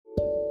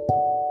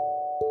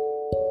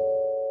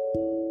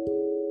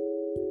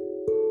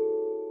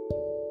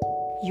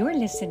You're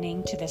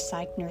listening to the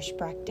Psych Nurse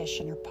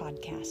Practitioner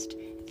podcast.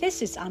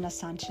 This is Ana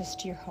Sanchez,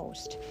 your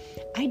host.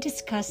 I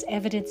discuss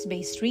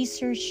evidence-based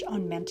research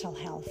on mental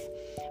health.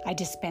 I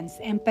dispense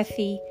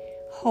empathy,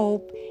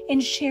 hope,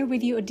 and share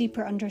with you a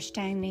deeper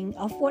understanding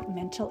of what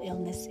mental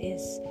illness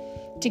is.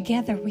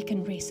 Together, we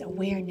can raise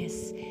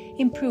awareness,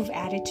 improve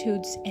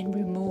attitudes, and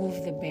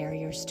remove the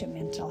barriers to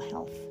mental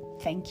health.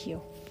 Thank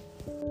you.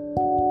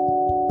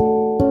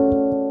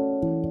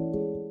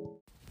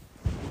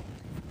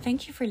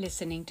 Thank you for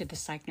listening to the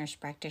Psych Nurse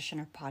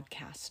Practitioner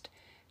podcast.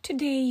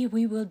 Today,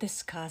 we will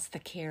discuss the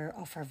care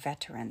of our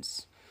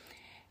veterans.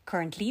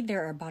 Currently,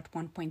 there are about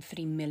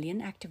 1.3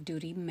 million active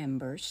duty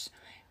members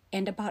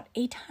and about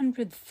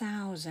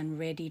 800,000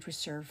 ready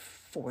reserve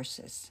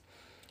forces.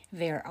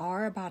 There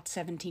are about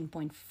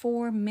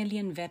 17.4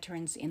 million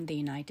veterans in the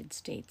United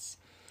States.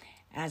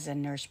 As a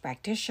nurse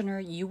practitioner,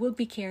 you will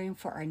be caring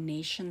for our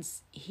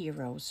nation's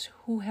heroes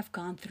who have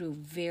gone through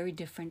very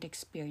different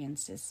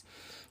experiences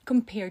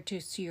compared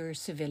to your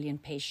civilian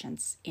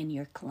patients in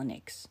your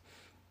clinics.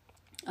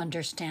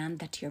 Understand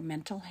that your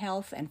mental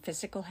health and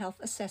physical health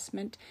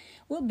assessment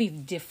will be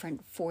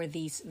different for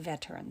these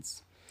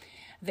veterans.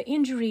 The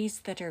injuries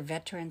that our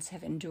veterans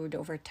have endured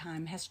over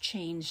time has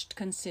changed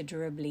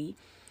considerably.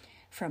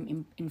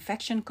 From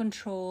infection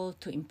control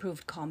to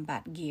improved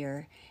combat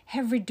gear,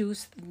 have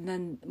reduced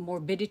the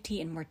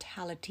morbidity and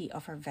mortality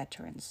of our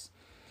veterans.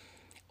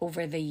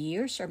 Over the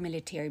years, our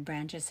military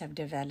branches have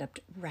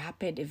developed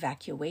rapid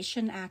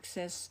evacuation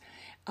access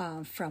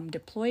from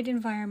deployed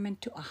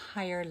environment to a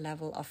higher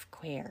level of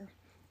care.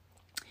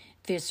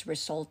 This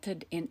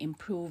resulted in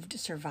improved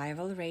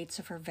survival rates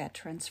of our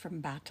veterans from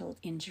battle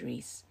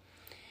injuries.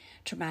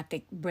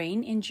 Traumatic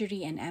brain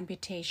injury and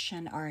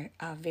amputation are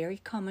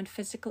very common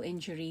physical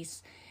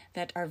injuries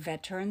that our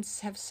veterans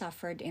have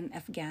suffered in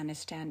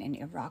Afghanistan and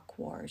Iraq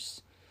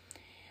wars.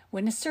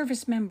 When a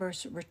service member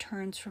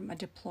returns from a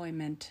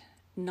deployment,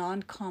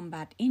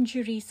 non-combat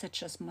injuries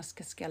such as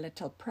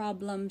musculoskeletal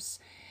problems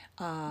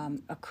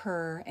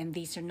occur, and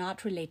these are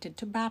not related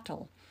to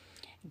battle.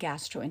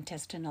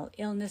 Gastrointestinal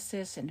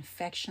illnesses and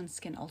infections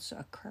can also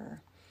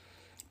occur.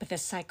 But the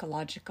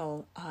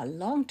psychological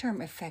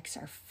long-term effects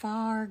are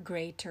far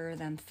greater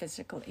than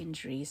physical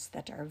injuries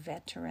that our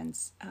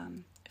veterans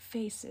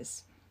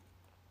faces.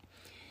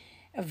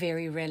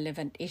 Very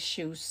relevant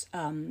issues,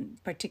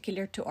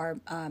 particular to our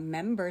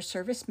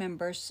service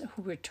members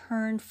who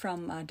return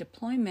from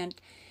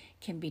deployment,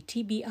 can be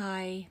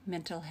TBI,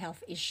 mental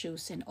health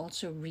issues, and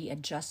also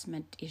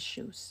readjustment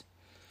issues.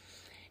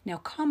 Now,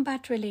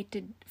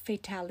 combat-related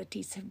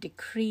fatalities have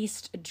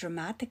decreased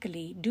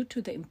dramatically due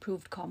to the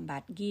improved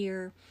combat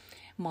gear,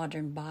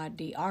 modern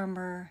body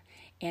armor,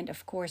 and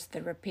of course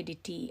the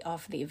rapidity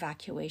of the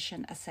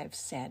evacuation, as I've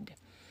said.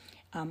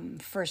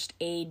 First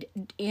aid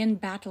in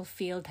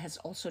battlefield has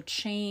also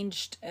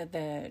changed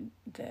the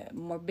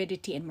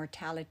morbidity and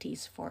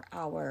mortalities for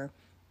our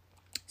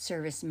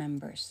service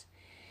members.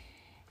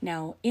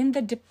 Now, in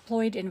the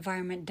deployed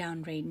environment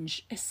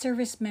downrange,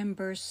 service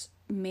members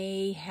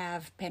may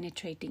have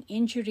penetrating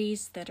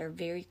injuries that are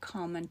very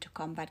common to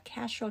combat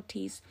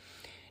casualties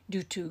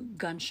due to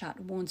gunshot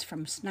wounds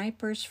from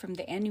snipers from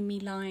the enemy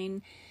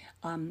line,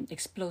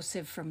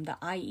 explosive from the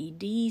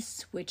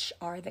IEDs, which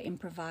are the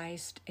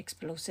improvised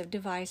explosive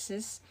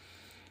devices,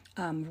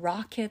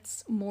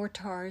 rockets,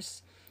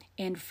 mortars,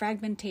 and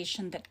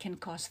fragmentation that can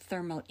cause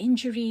thermal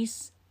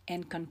injuries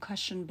and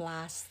concussion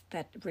blasts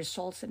that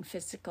results in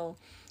physical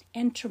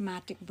and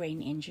traumatic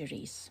brain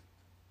injuries.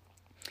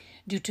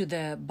 Due to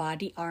the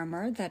body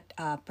armor that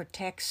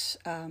protects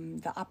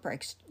the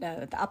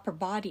upper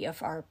body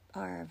of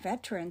our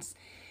veterans,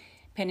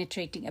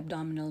 penetrating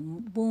abdominal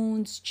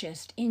wounds,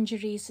 chest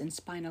injuries, and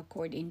spinal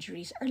cord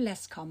injuries are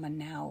less common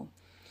now.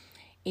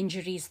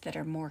 Injuries that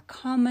are more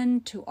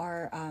common to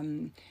our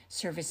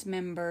service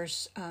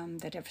members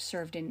that have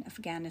served in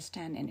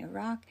Afghanistan and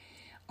Iraq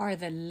are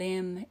the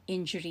limb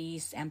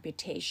injuries,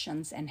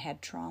 amputations, and head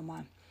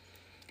trauma.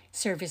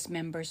 Service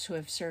members who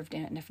have served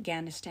in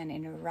Afghanistan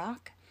and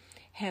Iraq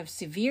have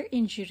severe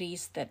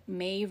injuries that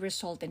may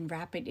result in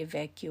rapid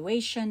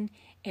evacuation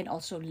and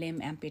also limb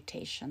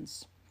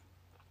amputations.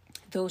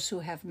 Those who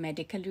have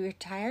medically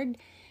retired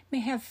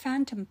may have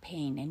phantom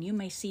pain, and you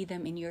may see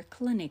them in your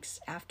clinics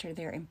after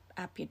their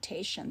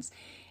amputations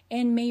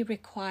and may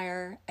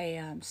require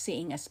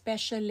seeing a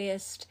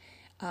specialist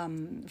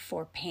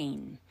for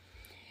pain.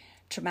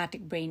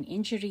 Traumatic brain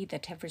injury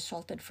that have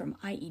resulted from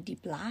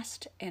IED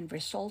blast and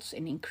results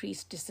in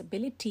increased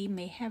disability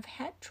may have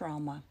head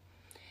trauma.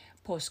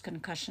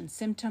 Post-concussion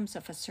symptoms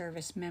of a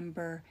service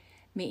member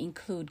may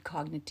include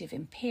cognitive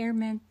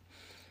impairment,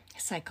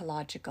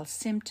 psychological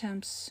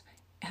symptoms,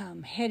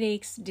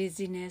 headaches,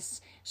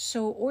 dizziness.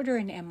 So order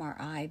an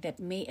MRI that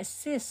may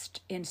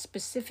assist in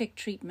specific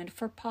treatment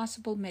for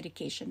possible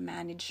medication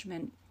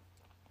management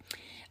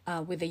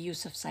with the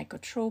use of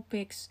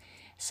psychotropics,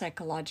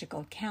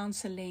 psychological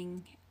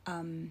counseling.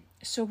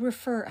 So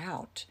refer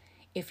out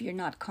if you're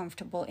not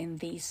comfortable in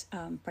these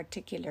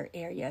particular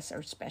areas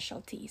or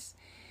specialties.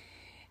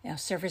 Now,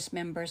 service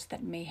members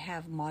that may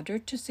have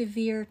moderate to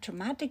severe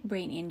traumatic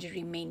brain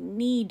injury may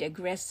need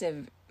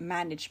aggressive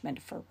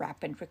management for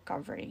rapid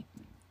recovery.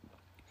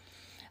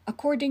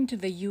 According to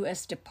the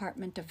U.S.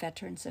 Department of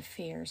Veterans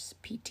Affairs,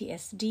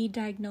 PTSD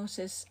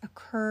diagnoses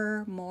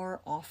occur more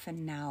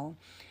often now,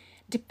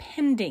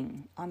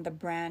 depending on the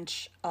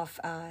branch of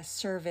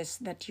service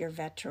that your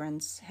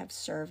veterans have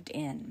served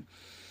in.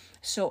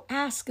 So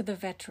ask the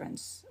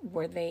veterans,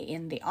 were they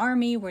in the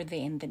Army? Were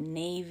they in the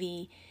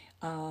Navy?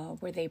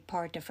 Were they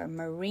part of a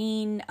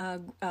Marine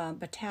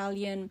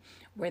battalion?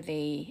 Were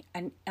they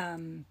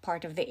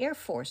part of the Air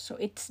Force? So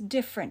it's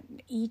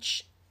different.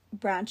 Each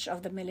branch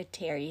of the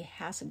military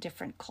has a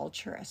different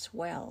culture as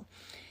well.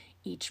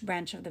 Each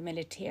branch of the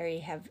military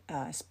have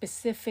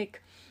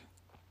specific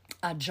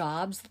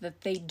jobs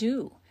that they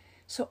do.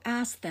 So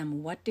ask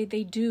them, what did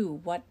they do?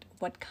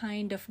 What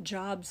kind of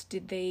jobs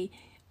did they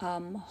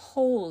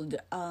hold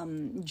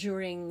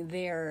during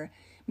their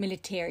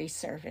military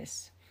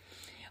service?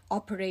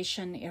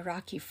 Operation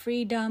Iraqi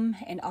Freedom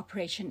and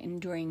Operation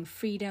Enduring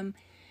Freedom,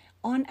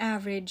 on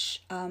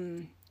average,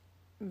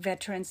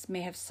 veterans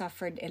may have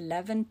suffered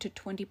 11 to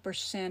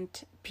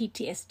 20%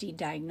 PTSD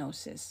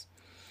diagnosis.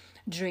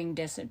 During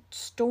Desert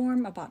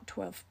Storm, about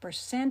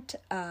 12%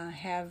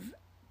 have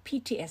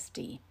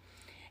PTSD.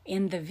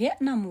 In the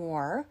Vietnam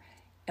War,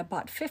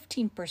 about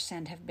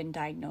 15% have been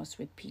diagnosed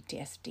with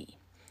PTSD.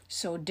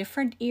 So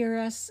different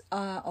eras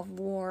of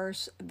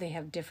wars, they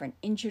have different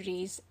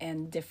injuries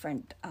and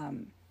different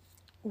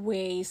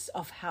ways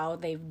of how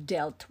they've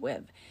dealt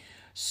with.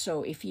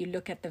 So if you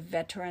look at the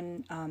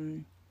veterans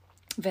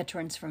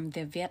from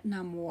the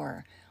Vietnam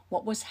War,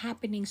 what was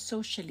happening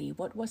socially,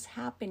 what was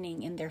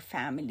happening in their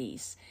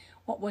families,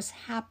 what was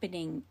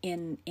happening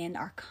in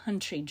our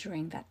country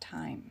during that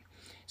time.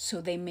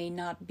 So they may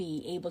not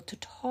be able to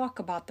talk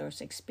about those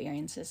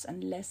experiences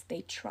unless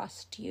they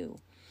trust you.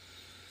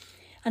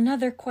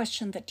 Another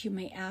question that you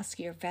may ask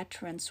your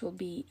veterans will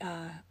be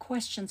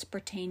questions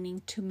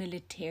pertaining to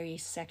military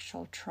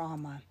sexual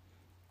trauma.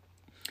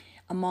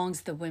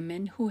 Amongst the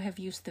women who have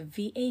used the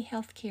VA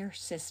healthcare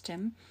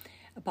system,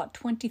 about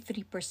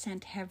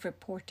 23% have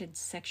reported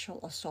sexual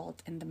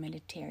assault in the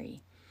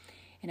military.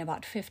 And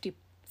about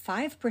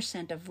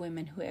 55% of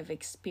women who have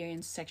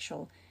experienced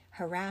sexual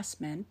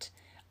harassment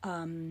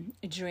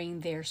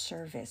during their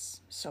service.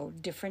 So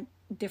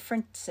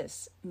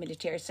differences: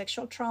 military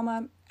sexual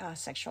trauma,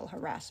 sexual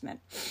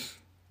harassment.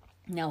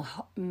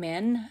 Now,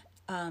 men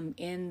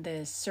in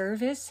the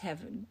service have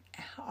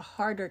a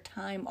harder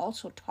time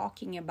also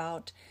talking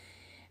about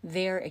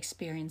their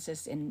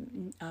experiences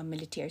in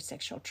military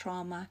sexual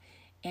trauma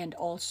and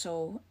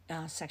also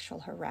sexual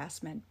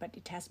harassment. But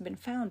it has been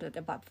found that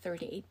about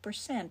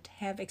 38%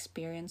 have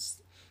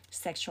experienced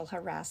sexual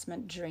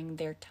harassment during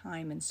their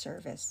time in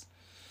service.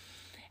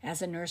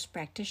 As a nurse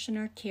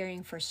practitioner,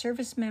 caring for a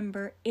service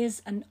member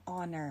is an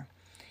honor.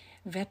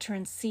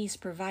 Veterans sees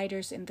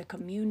providers in the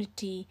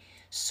community,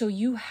 so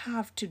you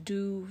have to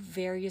do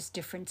various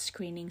different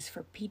screenings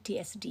for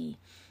PTSD,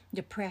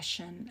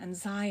 depression,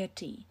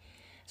 anxiety,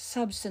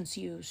 substance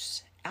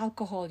use,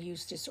 alcohol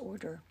use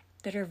disorder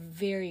that are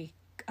very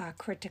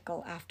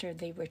critical after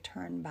they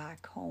return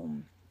back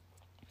home.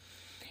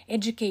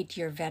 Educate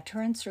your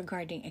veterans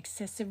regarding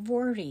excessive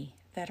worry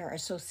that are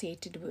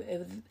associated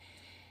with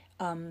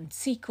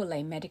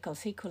sequelae, medical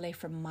sequelae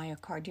from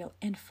myocardial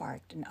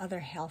infarct and other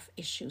health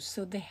issues.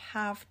 So they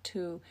have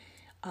to,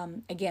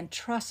 again,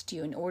 trust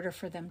you in order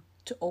for them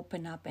to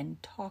open up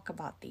and talk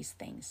about these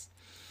things.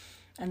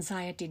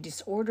 Anxiety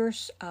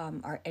disorders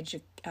are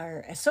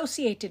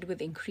associated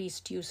with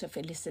increased use of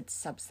illicit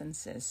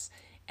substances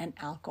and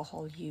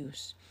alcohol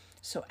use.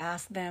 So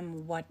ask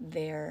them what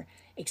their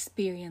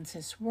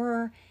experiences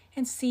were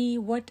and see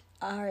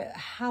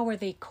how are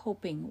they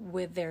coping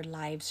with their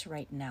lives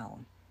right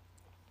now.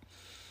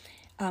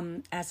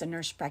 As a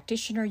nurse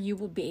practitioner, you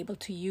will be able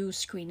to use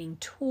screening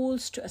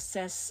tools to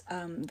assess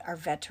our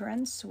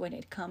veterans when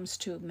it comes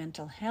to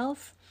mental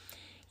health.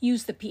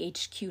 Use the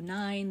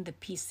PHQ-9, the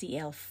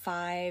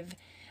PCL-5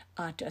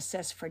 to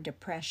assess for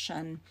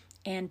depression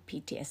and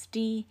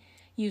PTSD.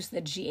 Use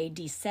the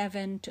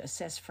GAD-7 to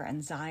assess for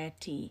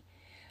anxiety.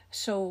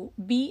 So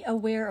be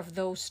aware of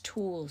those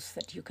tools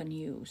that you can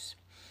use.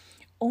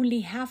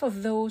 Only half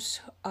of those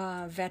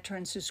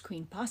veterans who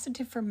screen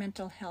positive for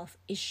mental health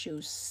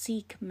issues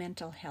seek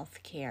mental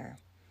health care.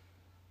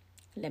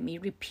 Let me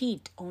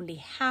repeat, only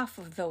half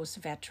of those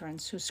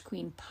veterans who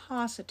screen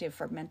positive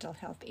for mental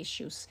health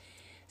issues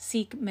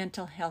seek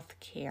mental health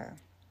care.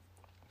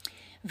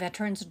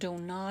 Veterans do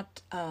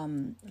not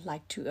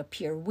like to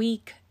appear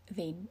weak.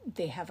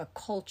 They have a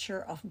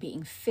culture of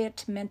being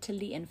fit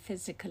mentally and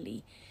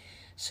physically,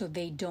 so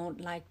they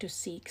don't like to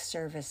seek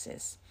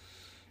services.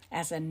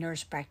 As a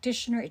nurse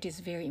practitioner, it is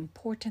very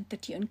important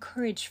that you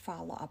encourage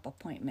follow-up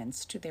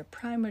appointments to their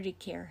primary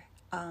care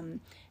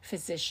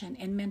physician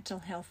and mental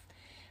health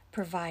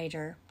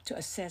provider to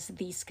assess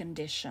these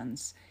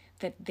conditions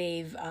that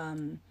they've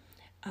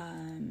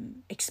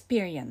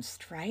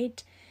experienced,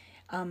 right?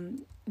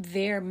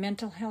 Their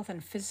mental health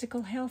and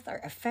physical health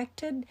are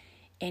affected,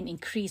 and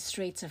increased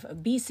rates of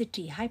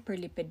obesity,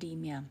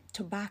 hyperlipidemia,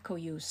 tobacco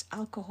use,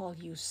 alcohol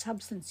use,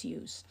 substance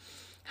use,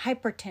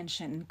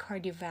 hypertension, and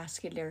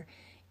cardiovascular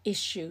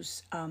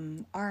issues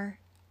are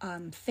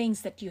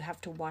things that you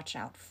have to watch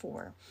out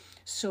for.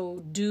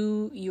 So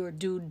do your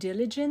due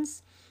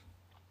diligence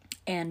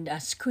and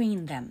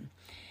screen them.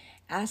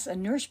 As a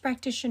nurse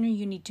practitioner,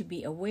 you need to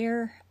be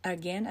aware,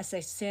 again, as I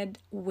said,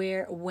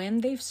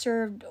 when they've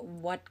served,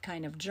 what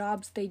kind of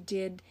jobs they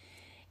did,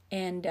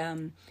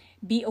 and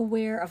be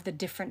aware of the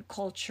different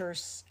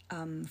cultures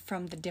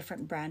from the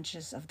different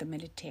branches of the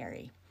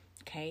military.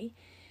 Okay.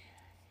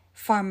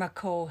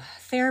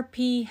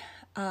 Pharmacotherapy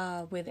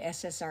with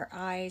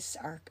SSRIs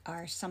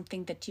are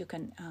something that you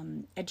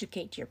can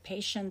educate your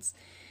patients.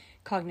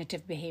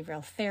 Cognitive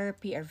behavioral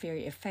therapy are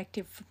very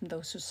effective from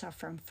those who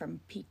suffer from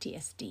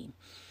PTSD.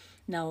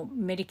 Now,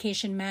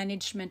 medication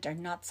management are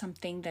not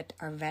something that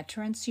our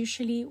veterans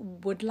usually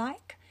would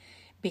like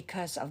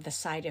because of the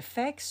side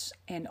effects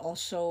and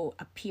also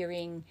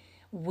appearing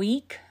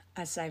weak,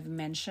 as I've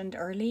mentioned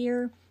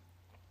earlier,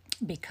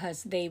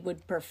 because they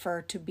would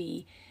prefer to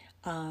be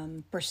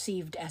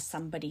perceived as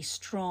somebody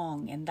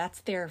strong, and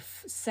that's their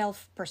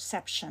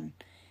self-perception.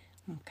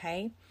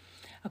 Okay.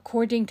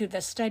 According to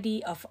the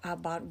study of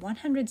about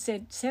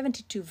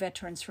 172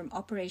 veterans from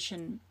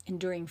Operation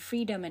Enduring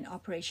Freedom and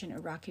Operation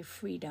Iraqi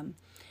Freedom,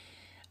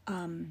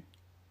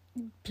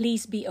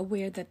 please be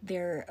aware that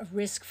their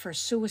risk for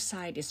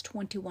suicide is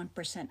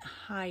 21%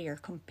 higher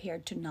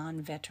compared to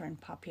non-veteran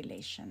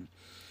population.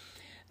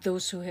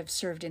 Those who have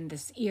served in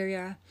this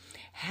area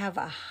have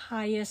a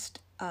highest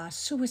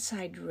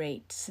suicide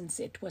rate since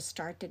it was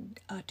started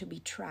to be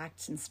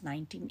tracked since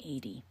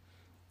 1980.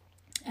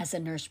 As a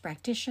nurse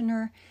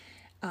practitioner,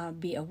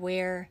 be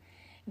aware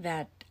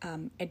that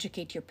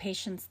educate your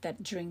patients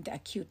that during the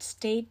acute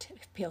state,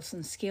 pills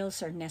and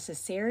skills are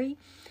necessary,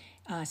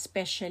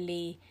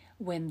 especially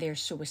when they're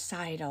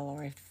suicidal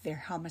or if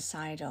they're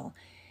homicidal.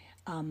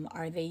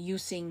 Are they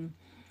using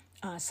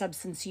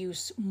substance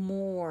use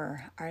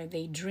more? Are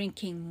they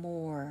drinking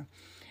more?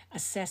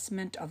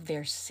 Assessment of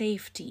their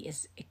safety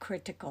is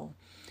critical.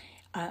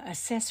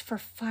 Assess for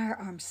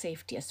firearm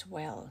safety as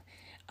well.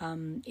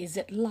 Is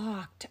it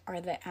locked? Are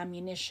the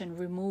ammunition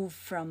removed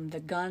from the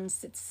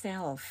guns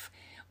itself?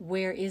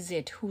 Where is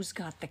it? Who's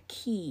got the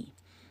key?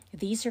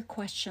 These are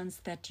questions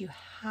that you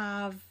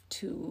have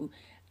to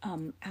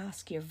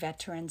ask your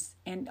veterans,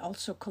 and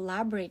also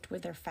collaborate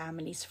with their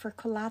families for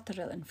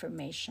collateral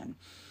information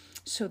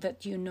so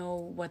that you know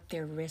what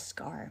their risks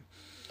are.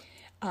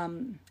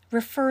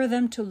 Refer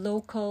them to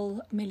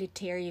local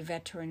military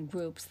veteran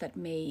groups that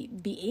may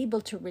be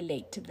able to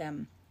relate to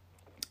them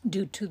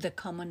due to the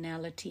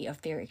commonality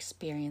of their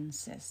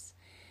experiences.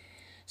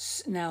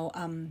 Now,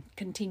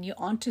 continue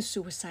on to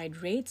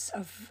suicide rates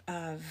of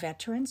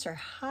veterans are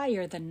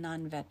higher than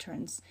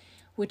non-veterans,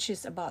 which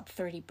is about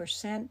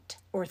 30%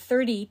 or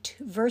 30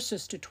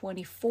 versus to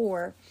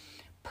 24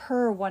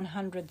 per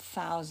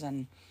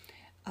 100,000.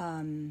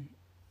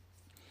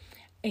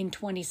 In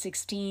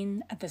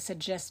 2016, the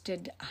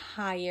suggested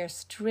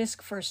highest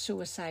risk for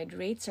suicide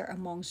rates are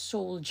among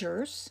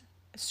soldiers.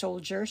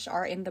 Soldiers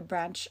are in the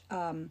branch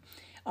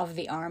of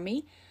the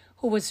Army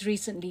who was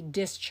recently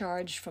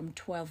discharged from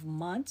 12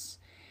 months,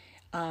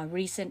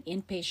 recent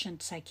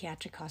inpatient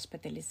psychiatric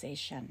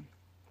hospitalization.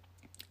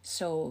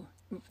 So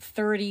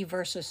 30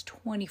 versus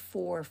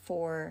 24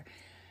 for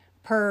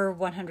per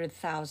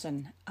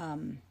 100,000.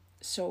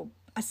 So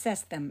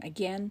assess them.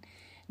 Again,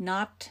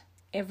 not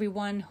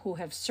everyone who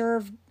have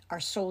served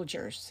are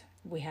soldiers.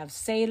 We have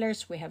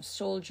sailors, we have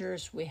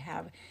soldiers, we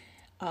have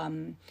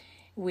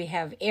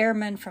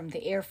airmen from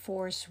the Air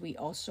Force. We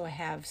also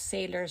have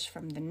sailors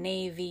from the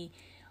Navy.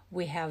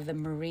 We have the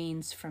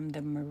Marines from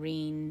the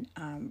Marines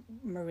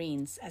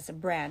as a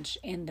branch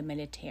in the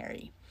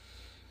military.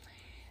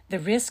 The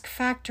risk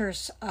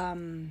factors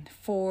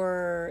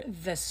for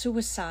the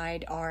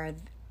suicide are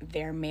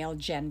their male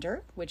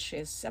gender, which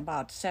is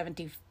about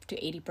 70 to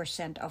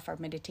 80% of our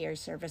military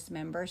service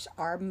members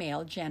are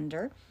male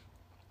gender.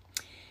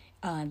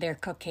 They're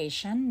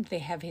Caucasian. They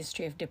have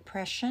history of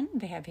depression.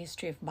 They have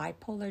history of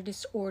bipolar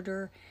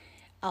disorder,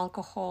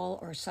 alcohol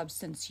or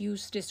substance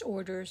use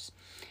disorders.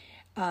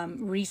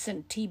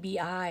 Recent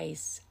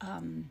TBIs.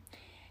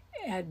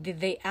 Did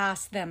they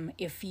ask them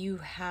if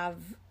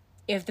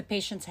the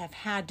patients have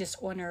had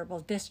dishonorable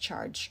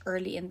discharge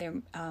early in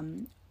their,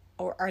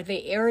 or are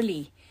they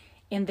early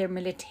in their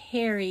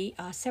military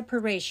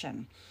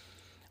separation,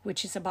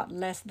 which is about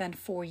less than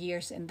 4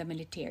 years in the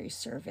military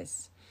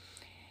service.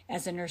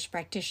 As a nurse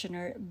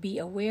practitioner, be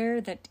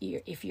aware that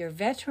if your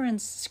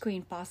veterans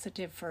screen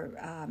positive for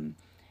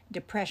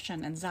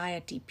depression,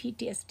 anxiety,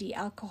 PTSD,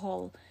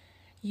 alcohol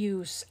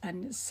use,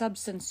 and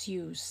substance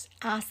use,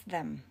 ask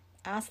them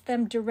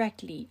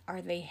directly,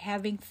 are they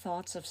having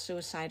thoughts of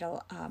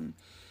suicidal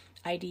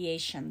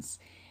ideations?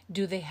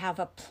 Do they have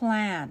a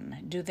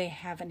plan? Do they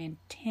have an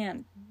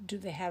intent? Do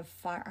they have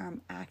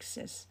firearm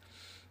access?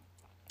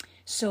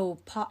 So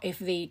if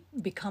they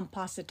become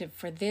positive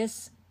for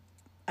this,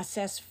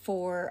 assess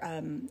for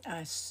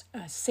a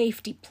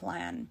safety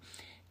plan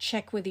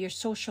check with your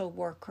social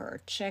worker,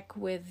 check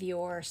with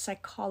your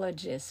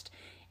psychologist,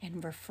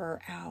 and refer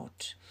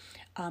out.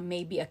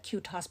 Maybe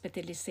acute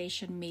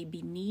hospitalization may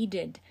be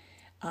needed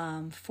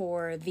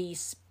for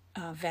these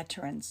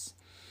veterans.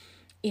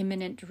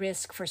 Imminent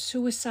risk for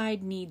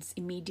suicide needs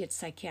immediate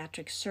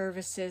psychiatric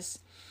services.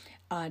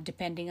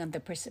 Depending on the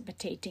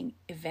precipitating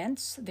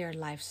events, their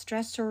life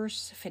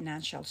stressors,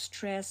 financial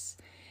stress.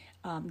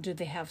 Do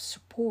they have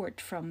support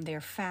from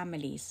their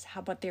families? How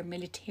about their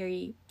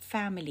military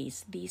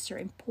families? These are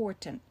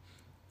important.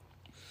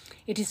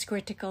 It is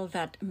critical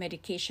that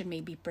medication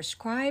may be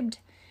prescribed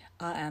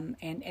and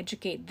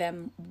educate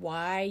them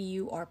why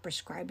you are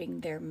prescribing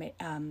the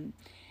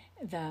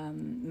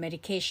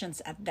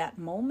medications at that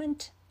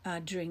moment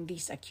during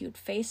these acute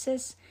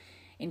phases.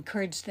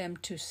 Encourage them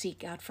to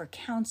seek out for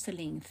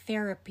counseling,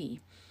 therapy,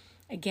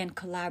 again,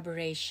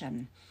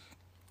 collaboration.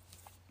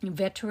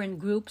 Veteran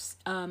groups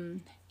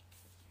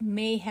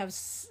may have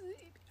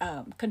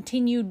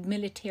continued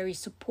military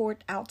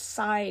support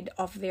outside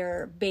of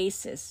their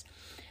bases.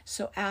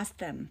 So ask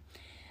them.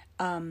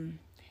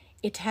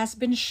 It has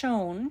been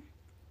shown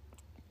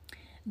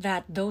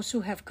that those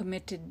who have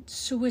committed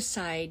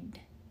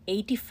suicide,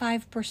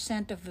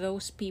 85% of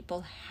those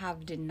people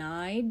have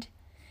denied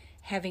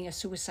having a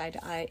suicide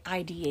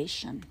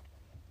ideation.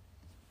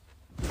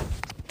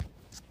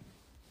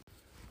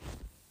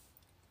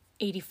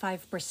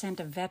 85%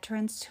 of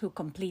veterans who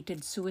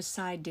completed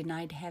suicide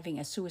denied having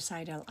a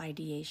suicidal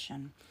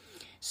ideation.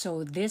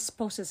 So this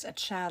poses a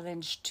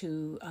challenge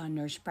to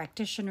nurse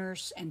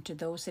practitioners and to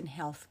those in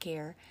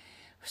healthcare.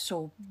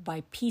 So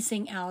by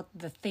piecing out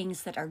the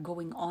things that are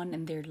going on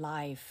in their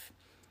life,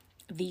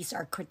 these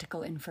are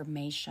critical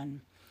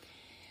information.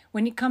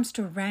 When it comes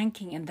to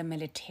ranking in the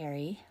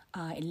military,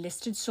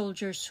 enlisted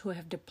soldiers who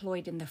have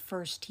deployed in the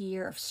first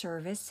year of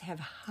service have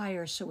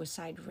higher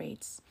suicide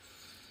rates.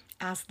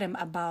 Ask them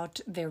about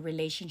their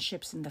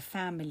relationships in the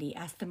family.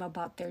 Ask them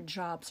about their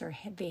jobs. Are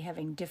they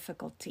having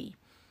difficulty?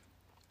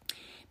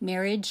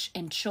 Marriage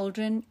and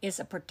children is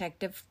a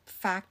protective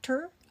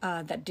factor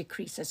that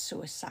decreases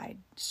suicide.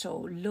 So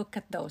look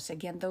at those.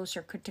 Again, those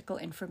are critical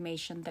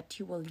information that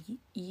you will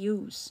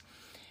use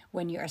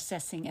when you're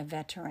assessing a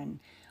veteran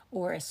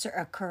or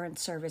a current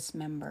service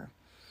member.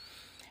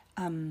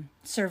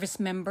 Service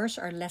members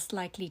are less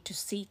likely to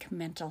seek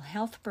mental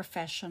health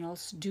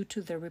professionals due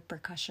to the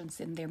repercussions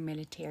in their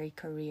military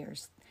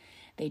careers.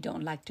 They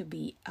don't like to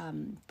be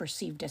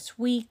perceived as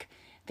weak.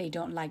 They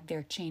don't like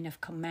their chain of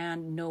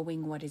command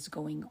knowing what is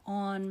going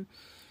on.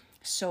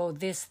 So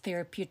this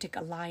therapeutic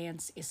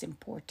alliance is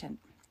important.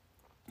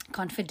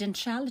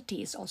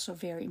 Confidentiality is also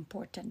very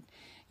important.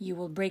 You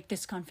will break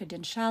this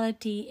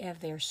confidentiality if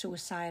they're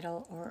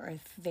suicidal or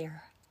if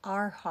there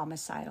are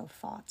homicidal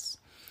thoughts.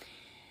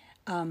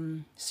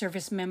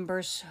 Service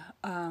members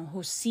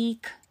who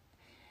seek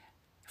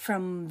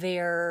from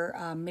their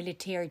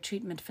military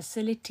treatment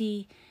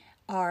facility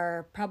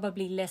are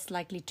probably less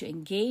likely to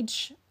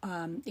engage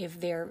if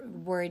they're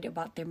worried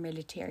about their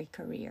military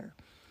career.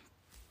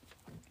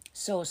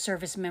 So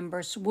service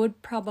members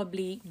would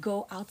probably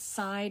go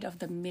outside of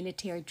the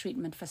military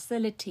treatment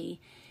facility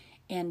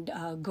and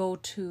go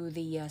to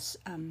the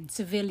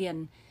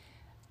civilian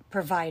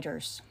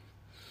providers.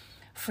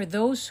 For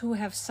those who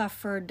have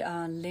suffered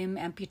limb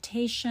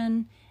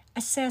amputation,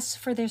 assess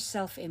for their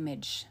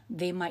self-image.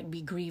 They might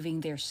be grieving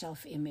their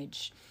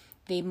self-image.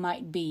 They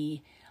might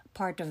be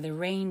part of the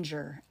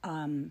Ranger.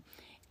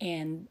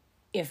 And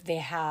if they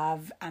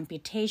have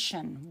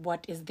amputation,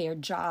 what is their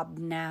job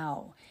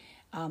now?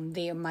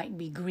 They might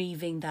be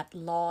grieving that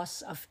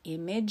loss of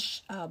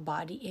image,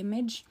 body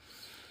image.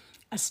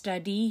 A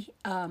study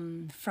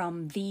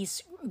from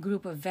these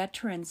group of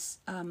veterans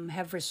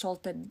have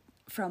resulted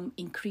from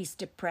increased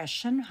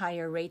depression,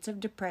 higher rates of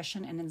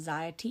depression and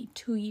anxiety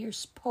 2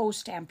 years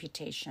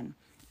post-amputation.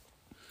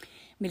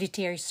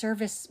 Military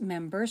service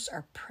members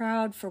are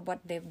proud for what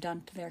they've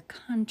done to their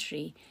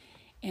country,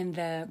 and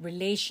the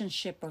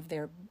relationship of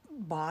their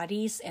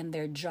bodies and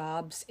their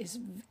jobs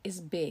is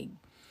big.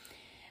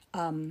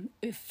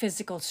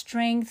 Physical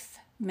strength,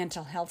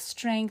 mental health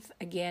strength,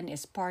 again,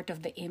 is part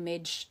of the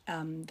image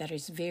that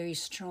is very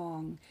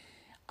strong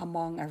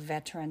among our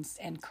veterans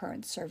and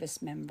current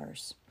service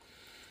members.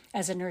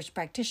 As a nurse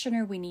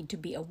practitioner, we need to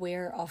be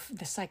aware of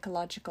the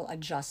psychological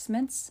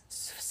adjustments,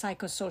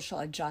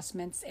 psychosocial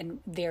adjustments, and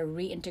their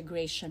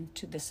reintegration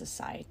to the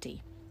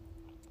society.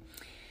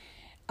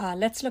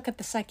 Let's look at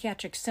the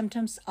psychiatric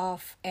symptoms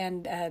of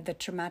and the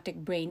traumatic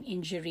brain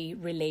injury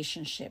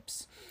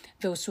relationships.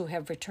 Those who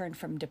have returned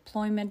from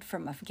deployment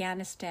from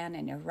Afghanistan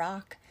and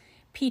Iraq,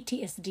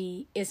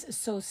 PTSD is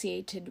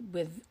associated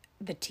with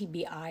the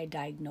TBI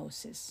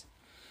diagnosis.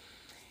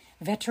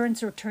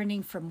 Veterans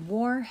returning from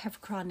war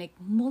have chronic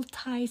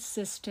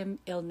multi-system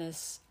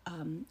illness.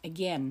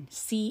 Again,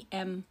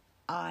 CMI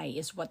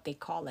is what they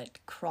call it,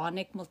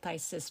 chronic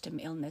multi-system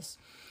illness.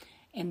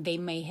 And they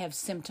may have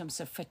symptoms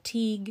of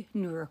fatigue,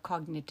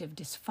 neurocognitive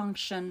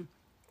dysfunction,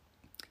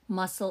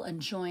 muscle and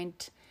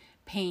joint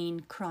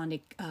pain,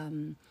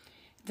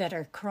 that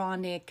are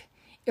chronic,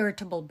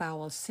 irritable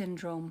bowel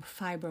syndrome,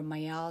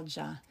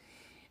 fibromyalgia.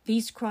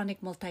 These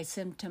chronic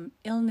multi-symptom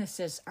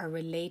illnesses are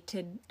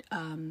related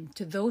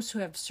to those who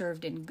have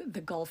served in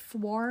the Gulf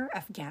War,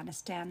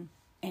 Afghanistan,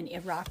 and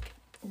Iraq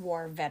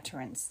war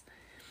veterans.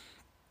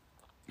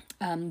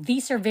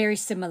 These are very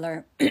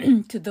similar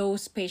to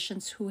those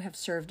patients who have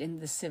served in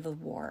the Civil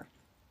War,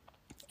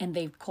 and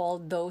they've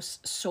called those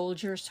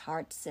soldiers'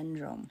 heart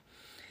syndrome.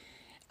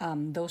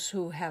 Those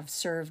who have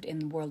served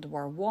in World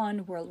War I,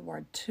 World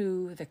War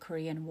II, the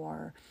Korean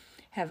War,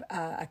 have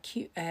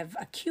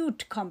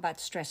acute combat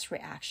stress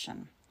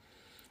reaction.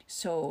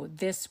 So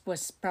this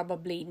was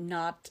probably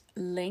not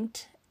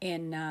linked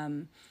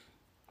in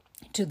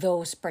to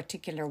those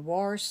particular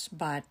wars,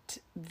 but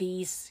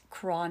these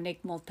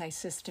chronic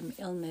multi-system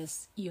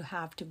illness you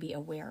have to be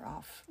aware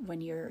of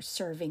when you're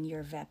serving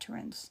your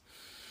veterans.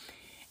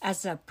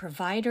 As a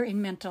provider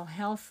in mental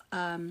health,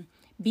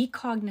 be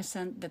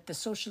cognizant that the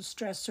social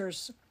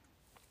stressors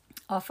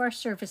of our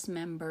service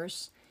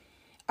members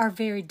are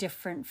very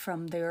different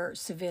from their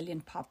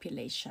civilian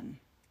population.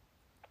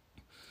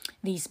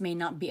 These may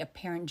not be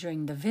apparent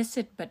during the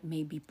visit, but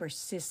may be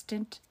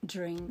persistent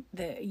during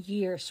the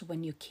years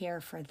when you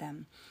care for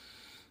them.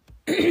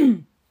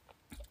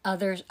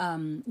 Other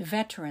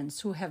veterans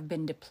who have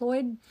been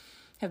deployed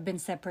have been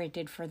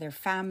separated from their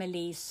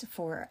families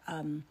for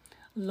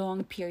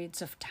long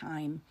periods of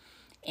time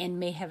and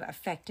may have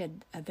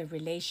affected the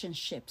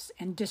relationships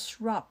and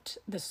disrupt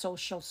the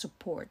social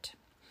support.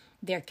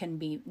 There can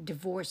be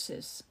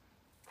divorces.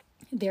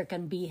 There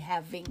can be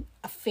having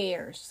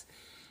affairs.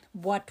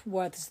 What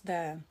was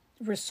the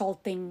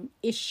resulting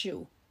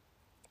issue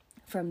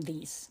from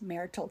these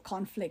marital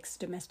conflicts,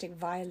 domestic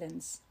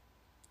violence?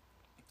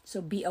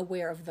 So be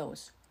aware of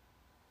those.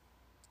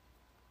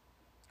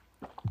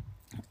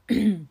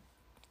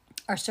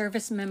 Our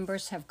service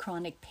members have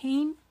chronic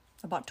pain.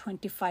 About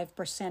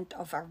 25%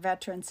 of our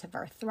veterans have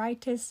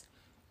arthritis.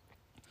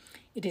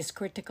 It is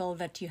critical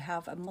that you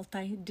have a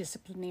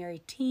multidisciplinary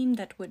team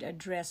that would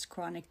address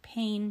chronic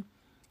pain,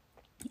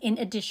 in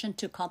addition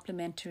to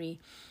complementary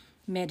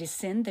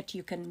medicine that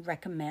you can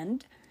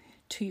recommend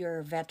to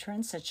your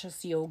veterans, such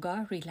as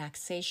yoga,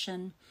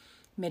 relaxation,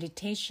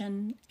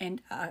 meditation,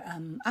 and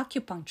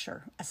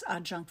acupuncture as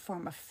adjunct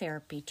form of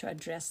therapy to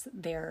address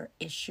their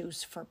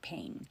issues for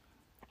pain.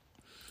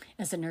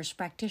 As a nurse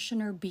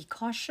practitioner, be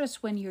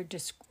cautious when you're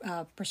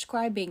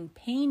prescribing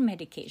pain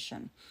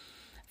medication.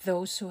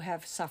 Those who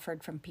have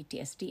suffered from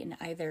PTSD and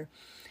either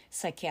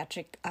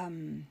psychiatric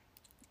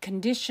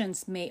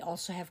conditions may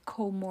also have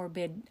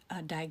comorbid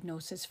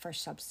diagnosis for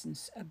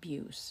substance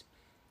abuse.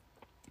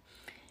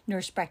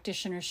 Nurse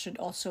practitioners should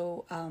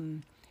also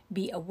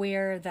be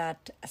aware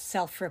that a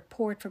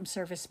self-report from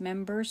service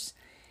members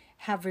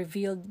have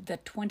revealed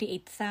that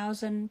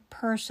 28,000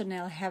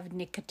 personnel have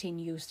nicotine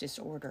use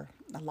disorder,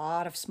 a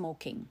lot of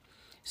smoking.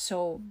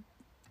 So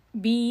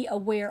be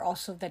aware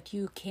also that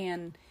you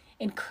can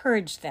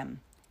encourage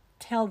them.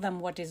 Tell them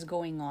what is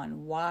going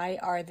on. Why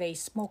are they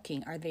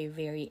smoking? Are they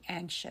very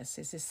anxious?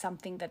 Is this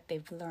something that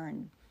they've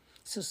learned?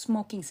 So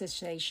smoking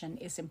cessation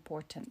is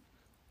important.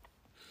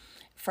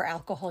 For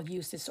alcohol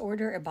use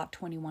disorder, about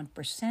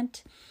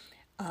 21%.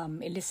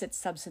 Illicit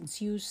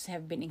substance use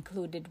have been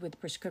included with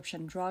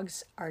prescription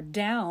drugs are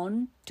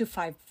down to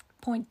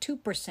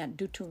 5.2%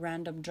 due to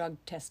random drug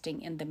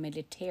testing in the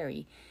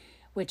military,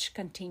 which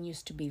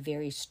continues to be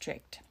very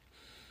strict.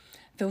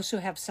 Those who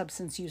have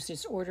substance use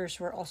disorders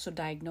were also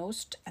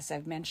diagnosed, as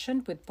I've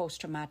mentioned, with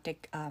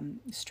post-traumatic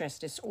stress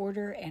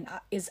disorder and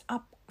is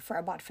up for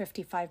about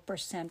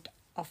 55%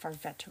 of our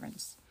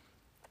veterans.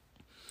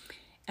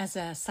 As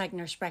a psych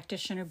nurse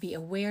practitioner, be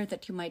aware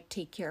that you might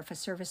take care of a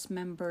service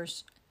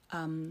members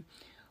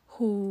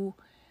who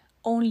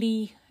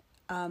only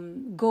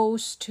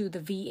goes to the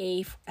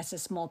VA as a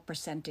small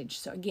percentage.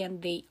 So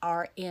again, they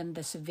are in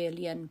the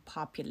civilian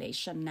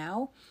population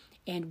now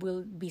and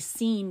will be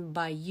seen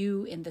by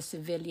you in the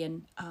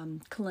civilian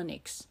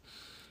clinics,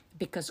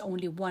 because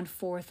only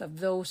 1/4 of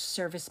those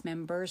service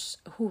members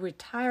who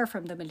retire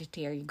from the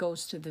military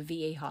goes to the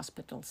VA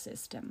hospital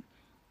system.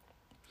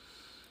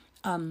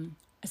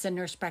 As a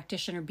nurse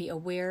practitioner, be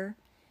aware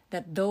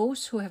that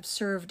those who have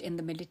served in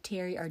the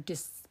military are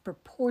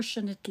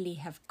disproportionately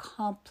have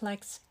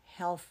complex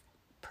health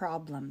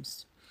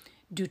problems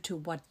due to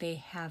what they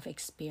have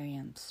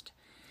experienced.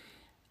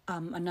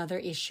 Another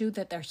issue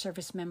that our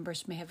service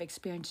members may have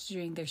experienced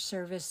during their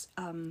service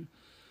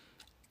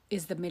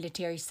is the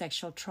military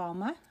sexual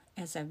trauma.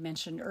 As I've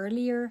mentioned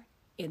earlier,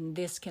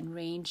 this can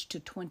range to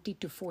 20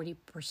 to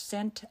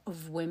 40%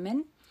 of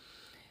women,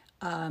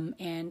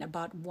 and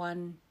about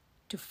 1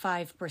 to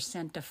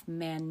 5% of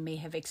men may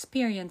have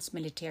experienced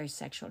military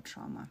sexual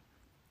trauma.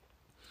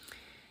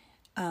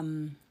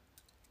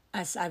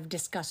 As I've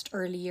discussed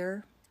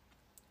earlier,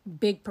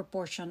 big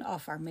proportion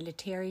of our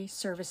military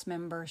service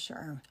members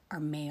are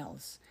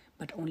males,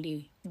 but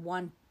only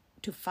 1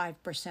 to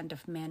 5%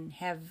 of men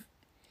have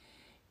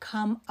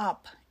come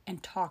up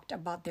and talked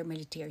about their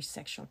military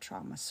sexual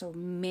trauma. So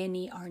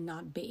many are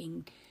not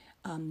being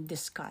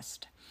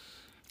discussed.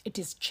 It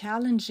is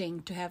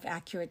challenging to have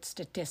accurate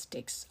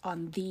statistics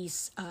on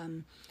these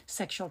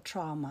sexual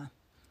trauma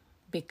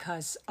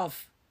because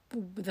of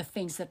the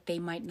things that they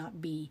might not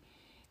be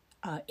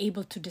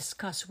able to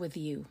discuss with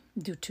you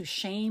due to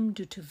shame,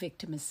 due to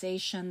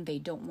victimization. They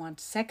don't want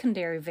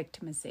secondary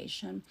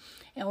victimization,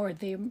 or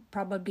they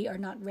probably are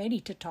not ready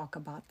to talk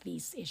about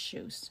these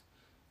issues.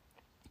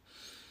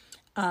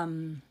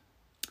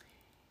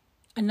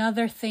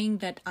 Another thing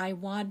that I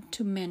want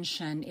to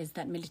mention is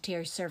that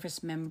military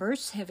service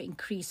members have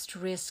increased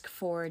risk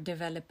for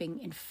developing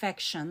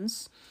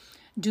infections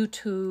due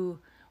to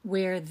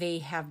where they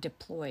have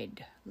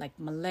deployed, like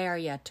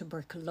malaria,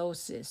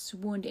 tuberculosis,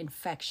 wound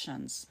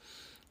infections,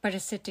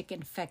 parasitic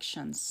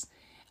infections,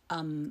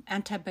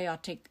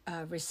 antibiotic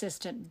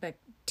resistant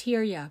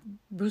bacteria,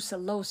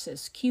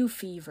 brucellosis, Q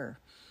fever,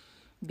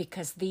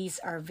 because these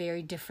are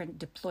very different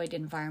deployed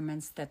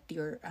environments that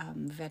your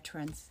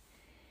veterans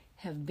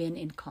have been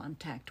in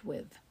contact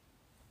with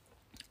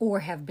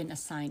or have been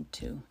assigned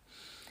to.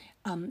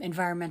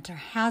 Environmental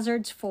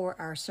hazards for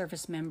our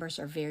service members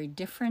are very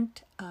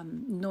different.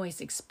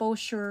 Noise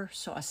exposure,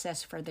 so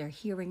assess for their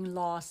hearing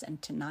loss and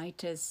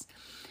tinnitus.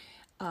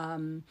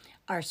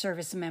 Our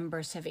service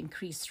members have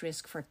increased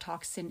risk for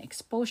toxin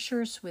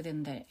exposures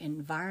within the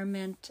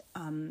environment.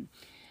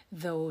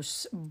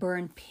 Those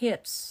burn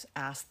pits,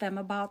 ask them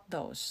about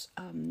those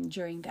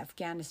during the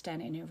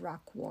Afghanistan and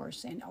Iraq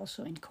wars, and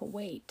also in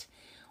Kuwait.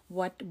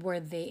 What were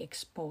they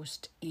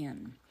exposed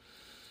in?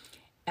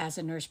 As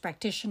a nurse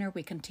practitioner,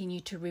 we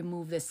continue to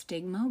remove the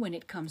stigma when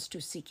it comes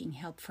to seeking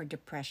help for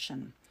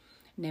depression.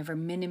 Never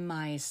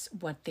minimize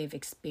what they've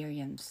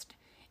experienced.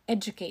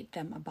 Educate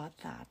them about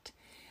that.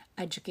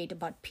 Educate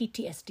about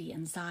PTSD,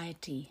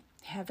 anxiety.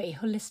 Have a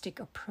holistic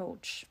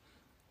approach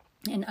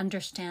and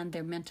understand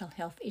their mental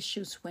health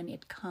issues when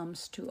it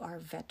comes to our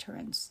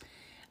veterans,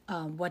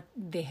 what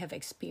they have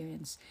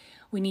experienced.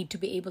 We need to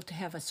be able to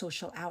have a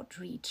social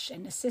outreach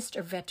and assist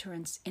our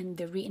veterans in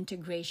the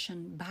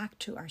reintegration back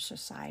to our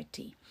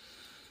society.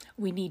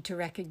 We need to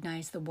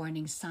recognize the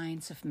warning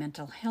signs of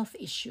mental health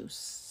issues,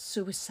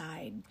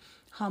 suicide,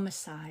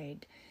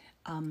 homicide,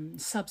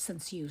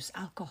 substance use,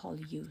 alcohol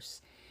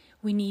use.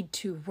 We need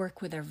to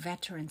work with our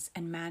veterans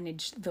and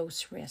manage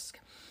those risks.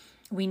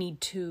 We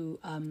need to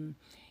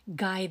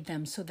guide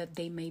them so that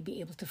they may be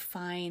able to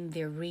find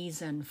their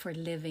reason for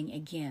living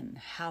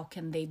again. How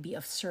can they be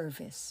of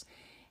service?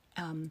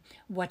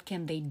 What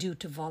can they do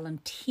to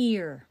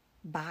volunteer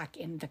back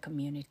in the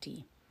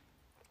community?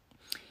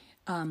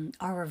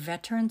 Our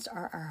veterans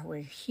are our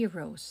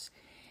heroes,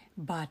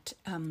 but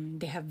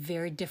they have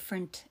very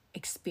different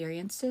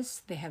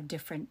experiences. They have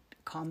different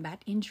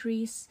combat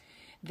injuries.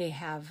 They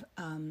have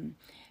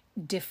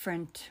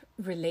different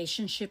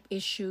relationship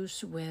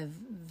issues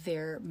with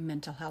their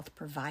mental health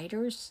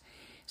providers.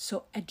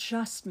 So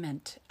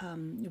adjustment,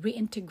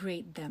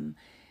 reintegrate them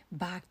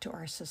back to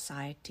our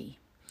society.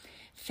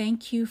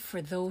 Thank you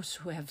for those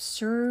who have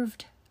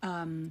served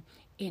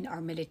in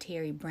our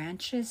military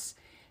branches.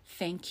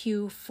 Thank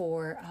you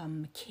for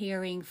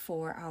caring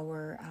for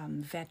our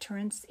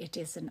veterans. It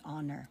is an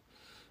honor,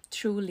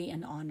 truly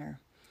an honor.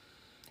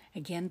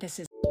 Again, this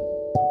is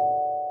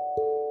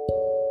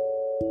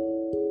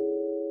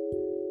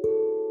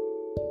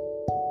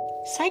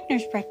Psych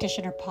Nurse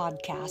Practitioner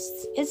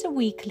Podcasts is a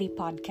weekly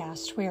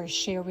podcast where I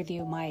share with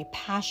you my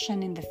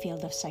passion in the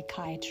field of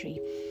psychiatry.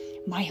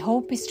 My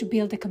hope is to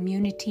build a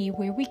community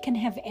where we can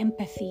have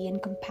empathy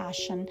and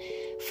compassion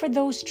for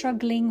those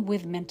struggling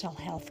with mental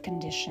health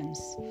conditions.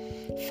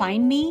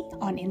 Find me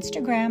on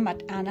Instagram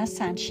at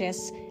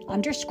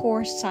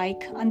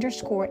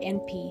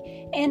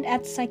 @Anna_Sanchez_psych_NP and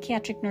at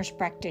Psychiatric Nurse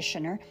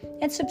Practitioner,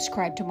 and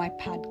subscribe to my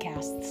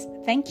podcasts.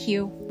 Thank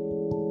you.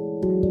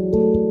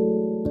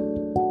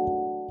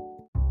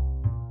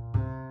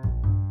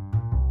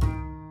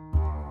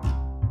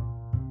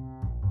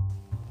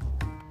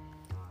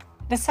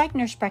 The Psych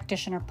Nurse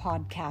Practitioner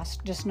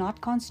podcast does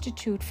not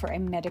constitute for a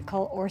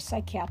medical or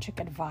psychiatric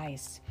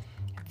advice.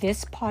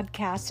 This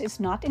podcast is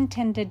not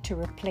intended to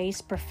replace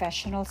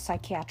professional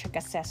psychiatric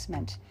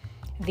assessment.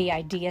 The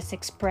ideas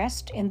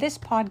expressed in this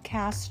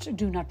podcast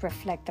do not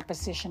reflect the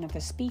position of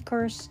the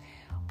speakers,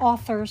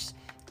 authors,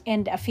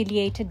 and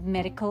affiliated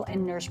medical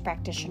and nurse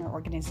practitioner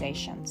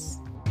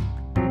organizations.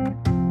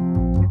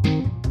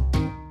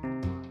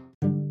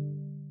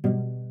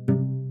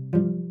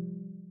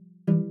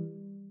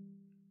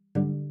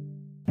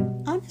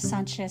 Anna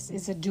Sanchez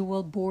is a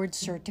dual board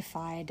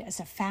certified as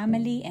a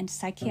family and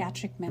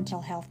psychiatric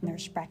mental health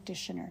nurse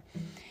practitioner.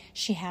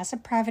 She has a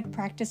private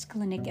practice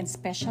clinic and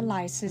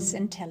specializes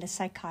in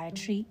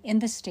telepsychiatry in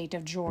the state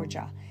of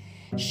Georgia.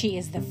 She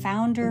is the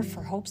founder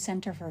for Hope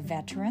Center for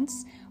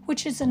Veterans,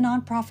 which is a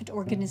nonprofit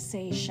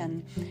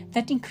organization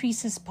that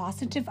increases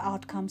positive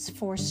outcomes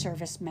for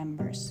service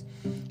members.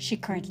 She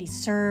currently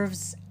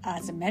serves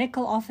as a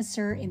medical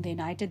officer in the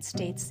United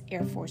States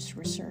Air Force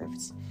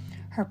Reserves.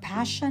 Her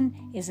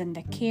passion is in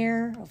the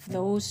care of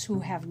those who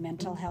have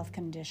mental health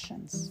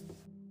conditions.